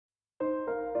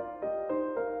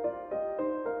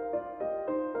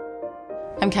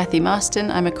I'm Cathy Marston.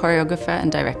 I'm a choreographer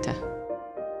and director.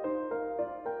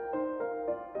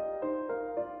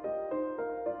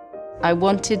 I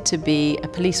wanted to be a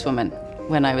policewoman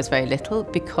when I was very little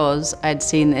because I'd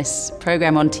seen this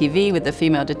program on TV with the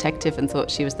female detective and thought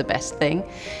she was the best thing.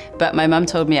 But my mum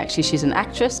told me actually she's an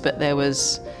actress, but there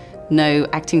was no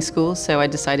acting school, so I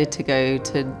decided to go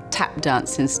to tap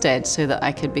dance instead so that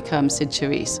I could become Cyd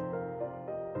Charisse.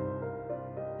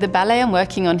 The ballet I'm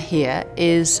working on here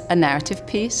is a narrative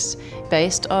piece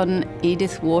based on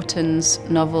Edith Wharton's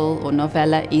novel or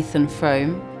novella Ethan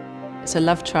Frome. It's a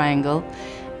love triangle,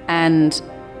 and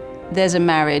there's a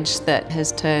marriage that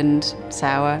has turned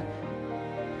sour.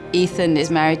 Ethan is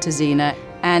married to Zena,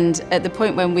 and at the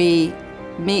point when we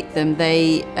meet them,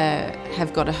 they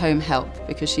have got a home help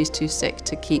because she's too sick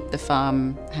to keep the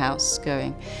farmhouse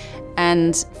going.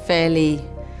 And fairly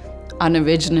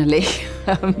unoriginally,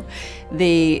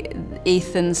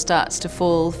 Ethan starts to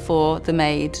fall for the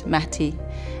maid, Mattie.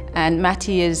 And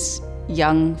Mattie is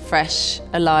young, fresh,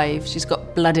 alive. She's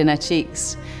got blood in her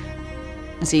cheeks.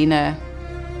 Zena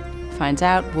finds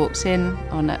out, walks in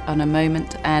on a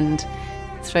moment and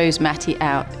throws Mattie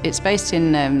out. It's based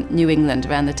in New England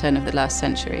around the turn of the last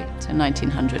century, so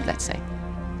 1900, let's say.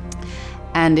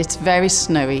 And it's very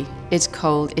snowy, it's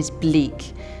cold, it's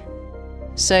bleak.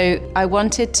 So I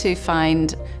wanted to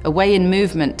find a way in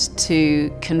movement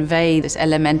to convey this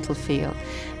elemental feel.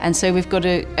 And so we've got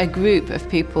a group of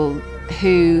people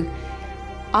who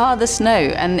are the snow,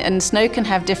 and snow can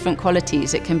have different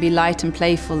qualities. It can be light and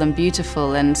playful and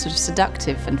beautiful and sort of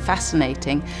seductive and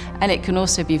fascinating, and it can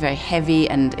also be very heavy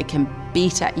and it can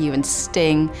beat at you and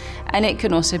sting, and it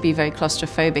can also be very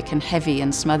claustrophobic and heavy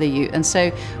and smother you. And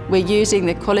so we're using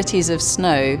the qualities of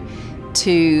snow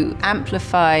to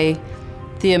amplify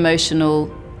the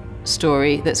emotional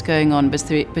story that's going on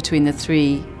between the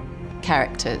three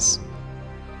characters.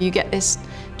 You get this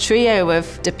trio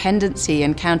of dependency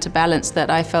and counterbalance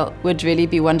that I felt would really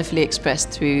be wonderfully expressed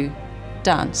through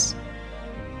dance.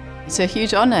 It's a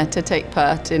huge honor to take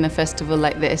part in a festival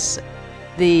like this.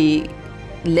 The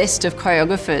list of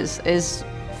choreographers is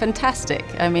fantastic.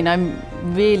 I mean, I'm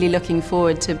really looking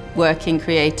forward to working,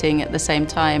 creating at the same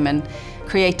time, and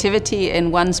creativity in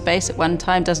one space at one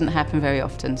time doesn't happen very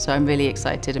often, so I'm really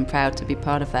excited and proud to be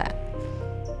part of that.